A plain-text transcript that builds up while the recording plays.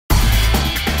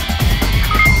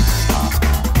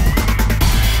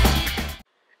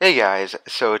Hey guys,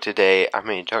 so today I'm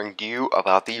going to be talking to you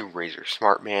about the Razer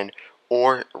Smartband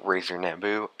or Razer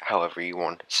Nabu, however you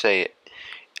want to say it.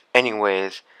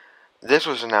 Anyways, this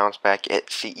was announced back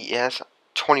at CES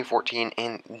 2014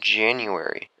 in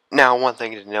January. Now, one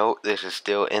thing to note, this is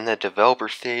still in the developer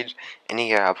stage, and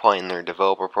you gotta apply in their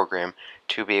developer program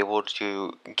to be able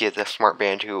to get the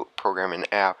Smartband to program an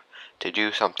app to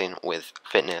do something with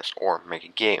fitness or make a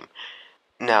game.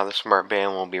 Now the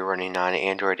Smartband will be running on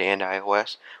Android and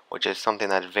iOS, which is something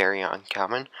that's very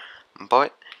uncommon,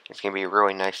 but it's going to be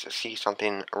really nice to see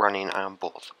something running on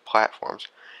both platforms.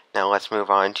 Now let's move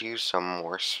on to some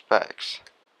more specs.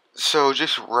 So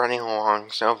just running along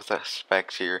some of the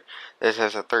specs here, this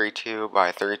has a 32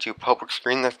 by 32 public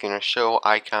screen that's going to show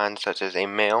icons such as a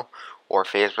mail or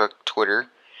Facebook, Twitter,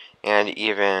 and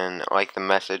even like the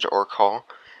message or call.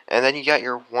 And then you got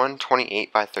your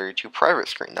 128 by 32 private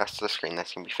screen. That's the screen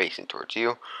that's going to be facing towards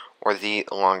you, or the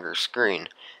longer screen.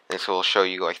 This will show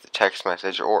you like the text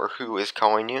message or who is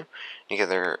calling you. You can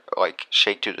either like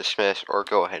shake to dismiss or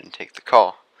go ahead and take the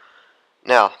call.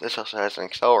 Now, this also has an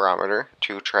accelerometer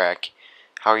to track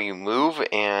how you move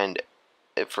and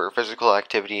for physical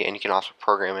activity, and you can also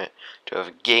program it to have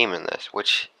a game in this,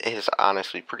 which is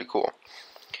honestly pretty cool.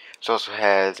 It also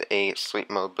has a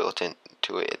sleep mode built into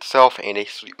it itself and a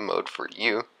sleep mode for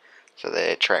you, so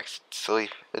that it tracks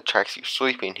you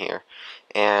sleeping here,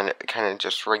 and kind of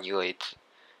just regulates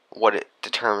what it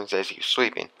determines as you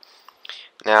sleeping.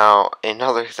 Now,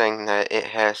 another thing that it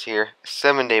has here,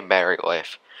 7-day battery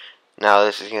life. Now,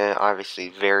 this is going to obviously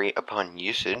vary upon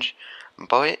usage,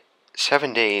 but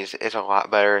 7 days is a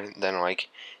lot better than like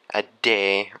a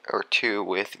day or two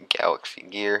with Galaxy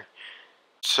Gear.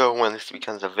 So when this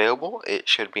becomes available, it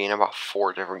should be in about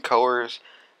 4 different colors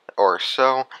or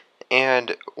so.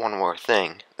 And one more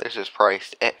thing, this is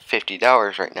priced at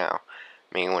 $50 right now.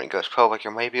 I mean, when it goes public, it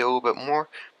might be a little bit more,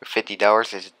 but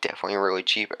 $50 is definitely really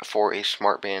cheap for a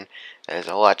smartband. That is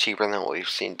a lot cheaper than what we've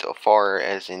seen so far,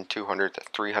 as in $200 to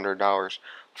 $300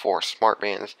 for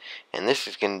smartbands. And this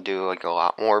is going to do like a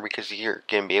lot more because you're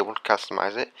going to be able to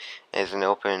customize it as an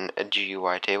open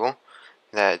GUI table.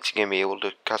 That's going to be able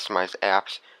to customize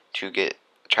apps to get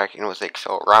tracking with the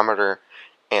accelerometer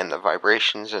and the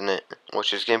vibrations in it,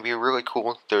 which is going to be really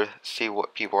cool to see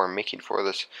what people are making for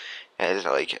this as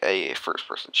like a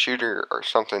first-person shooter or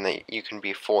something that you can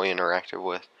be fully interactive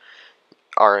with.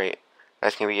 Alright,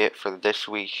 that's going to be it for this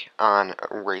week on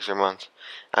Razer Month.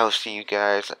 I will see you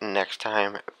guys next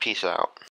time. Peace out.